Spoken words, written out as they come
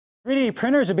3D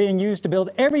printers are being used to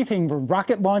build everything from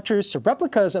rocket launchers to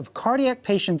replicas of cardiac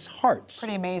patients' hearts.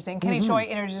 Pretty amazing. Kenny Choi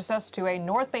introduced us to a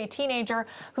North Bay teenager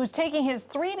who's taking his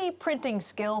 3D printing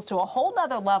skills to a whole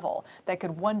nother level that could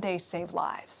one day save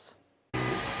lives.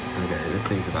 Okay, this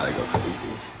thing's about to go crazy.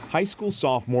 High school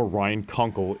sophomore Ryan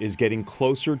Kunkel is getting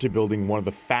closer to building one of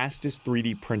the fastest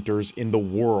 3D printers in the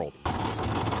world.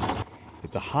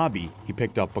 It's a hobby he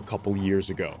picked up a couple years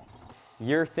ago.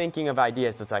 You're thinking of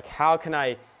ideas. It's like, how can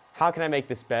I make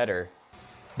this better?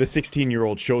 The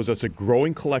 16-year-old shows us a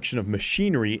growing collection of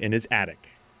machinery in his attic.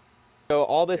 So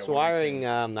all this wiring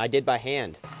I did by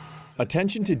hand.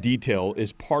 Attention to detail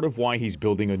is part of why he's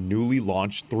building a newly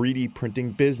launched 3D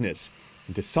printing business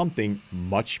into something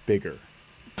much bigger.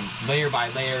 Layer by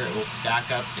layer, it will stack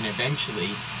up and eventually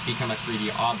become a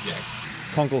 3D object.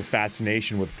 Kunkel's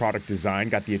fascination with product design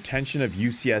got the attention of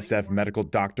UCSF medical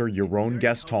doctor Jeroen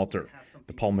Gesthalter.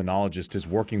 The pulmonologist is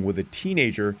working with a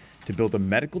teenager to build a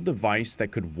medical device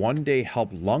that could one day help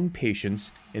lung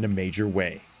patients in a major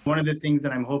way. One of the things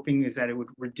that I'm hoping is that it would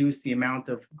reduce the amount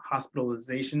of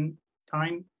hospitalization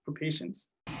time for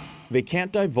patients. They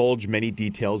can't divulge many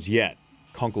details yet.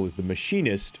 Kunkel is the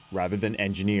machinist rather than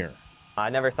engineer. I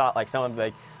never thought someone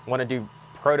would want to do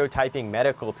prototyping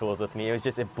medical tools with me.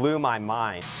 It blew my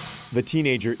mind. The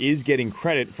teenager is getting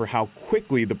credit for how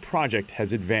quickly the project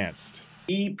has advanced.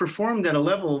 He performed at a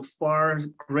level far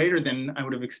greater than I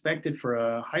would have expected for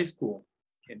a high school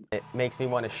kid. It makes me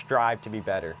want to strive to be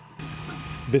better.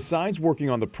 Besides working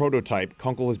on the prototype,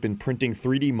 Kunkel has been printing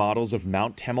 3D models of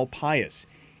Mount Tamalpais,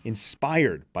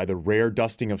 inspired by the rare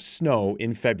dusting of snow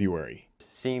in February.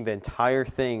 Seeing the entire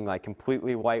thing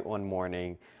completely white one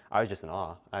morning, I was just in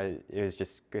awe.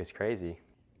 It was crazy.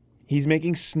 He's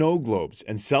making snow globes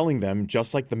and selling them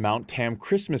just like the Mount Tam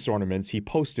Christmas ornaments he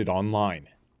posted online.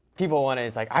 People want it.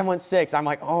 It's I want 6. I'm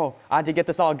oh, I had to get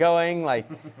this all going. It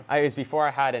was before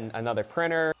I had another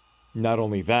printer. Not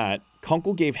only that,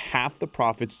 Kunkel gave half the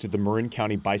profits to the Marin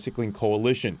County Bicycling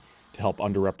Coalition to help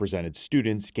underrepresented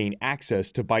students gain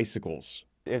access to bicycles.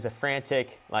 It was a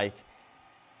frantic,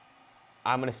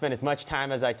 I'm going to spend as much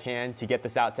time as I can to get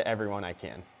this out to everyone I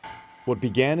can. What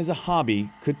began as a hobby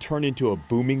could turn into a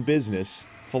booming business,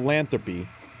 philanthropy,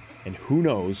 and who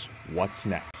knows what's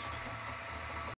next.